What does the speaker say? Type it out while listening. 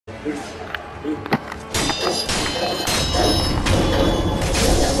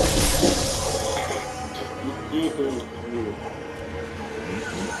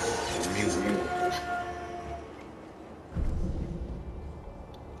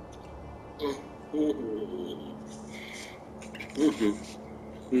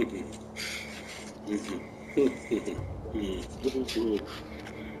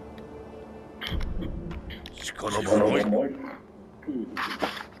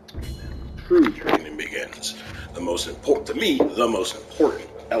True training begins. The most important, to me, the most important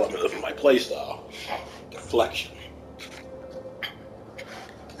element of my playstyle, deflection.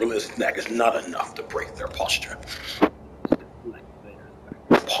 Realistic neck is not enough to break their posture.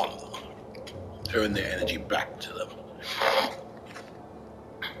 Upon them. Turn their energy back to them.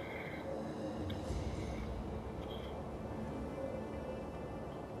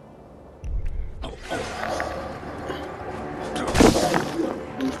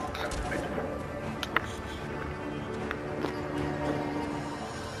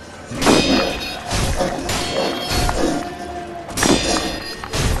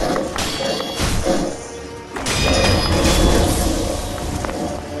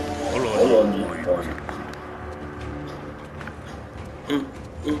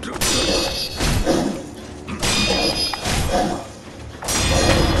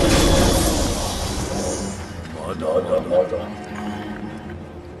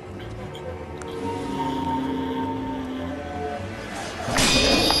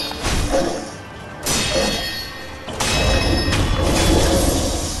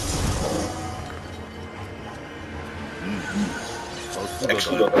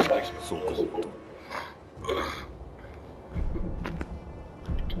 Excellent.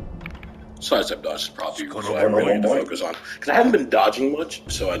 Sidestep dodge is probably what I really need to focus on. Because I haven't been dodging much,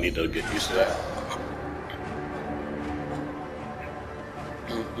 so I need to get used to that.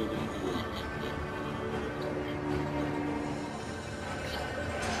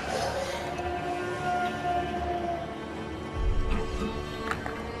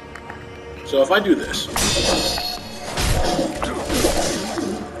 So if I do this,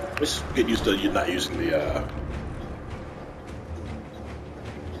 let's get used to you not using the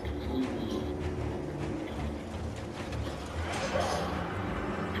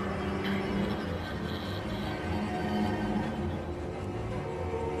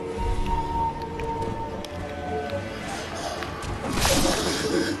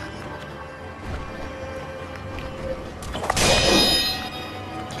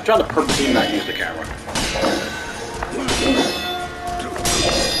I'm trying to purposely not use the camera.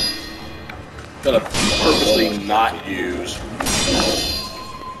 I'm trying to purposely not use.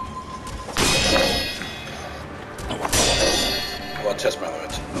 I want to test my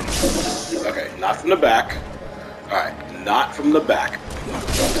limits. Okay, not from the back. Alright, not from the back.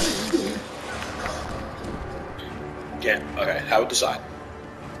 Can't. Okay, how about the side?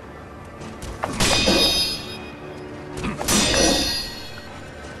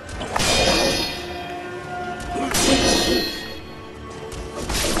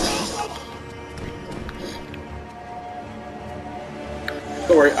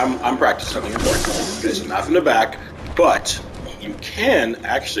 Don't worry, I'm practicing something important. Okay, so not from the back, but you can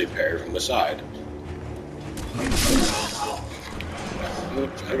actually parry from the side.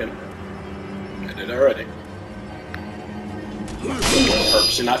 Again, I did already.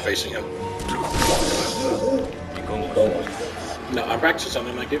 Purposely not facing him. No, I'm practicing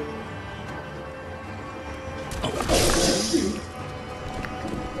something like you.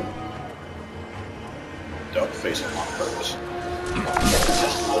 Don't face him on purpose.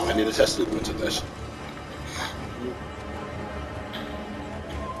 I need to test the limits of this.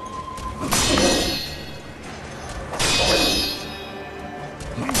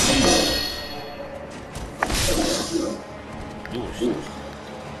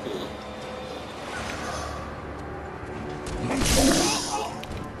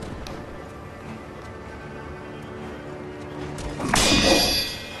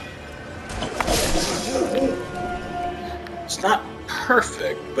 It's not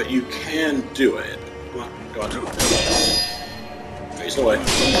perfect, but you can do it. Come on, go on. Facing away.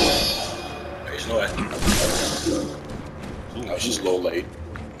 Facing away. I was just a little late.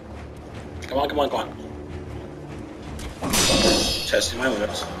 Come on, come on, come on. Testing my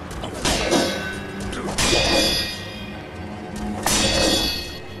limits.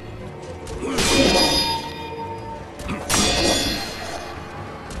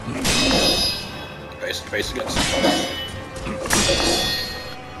 Face against.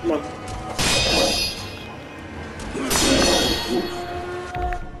 Come on.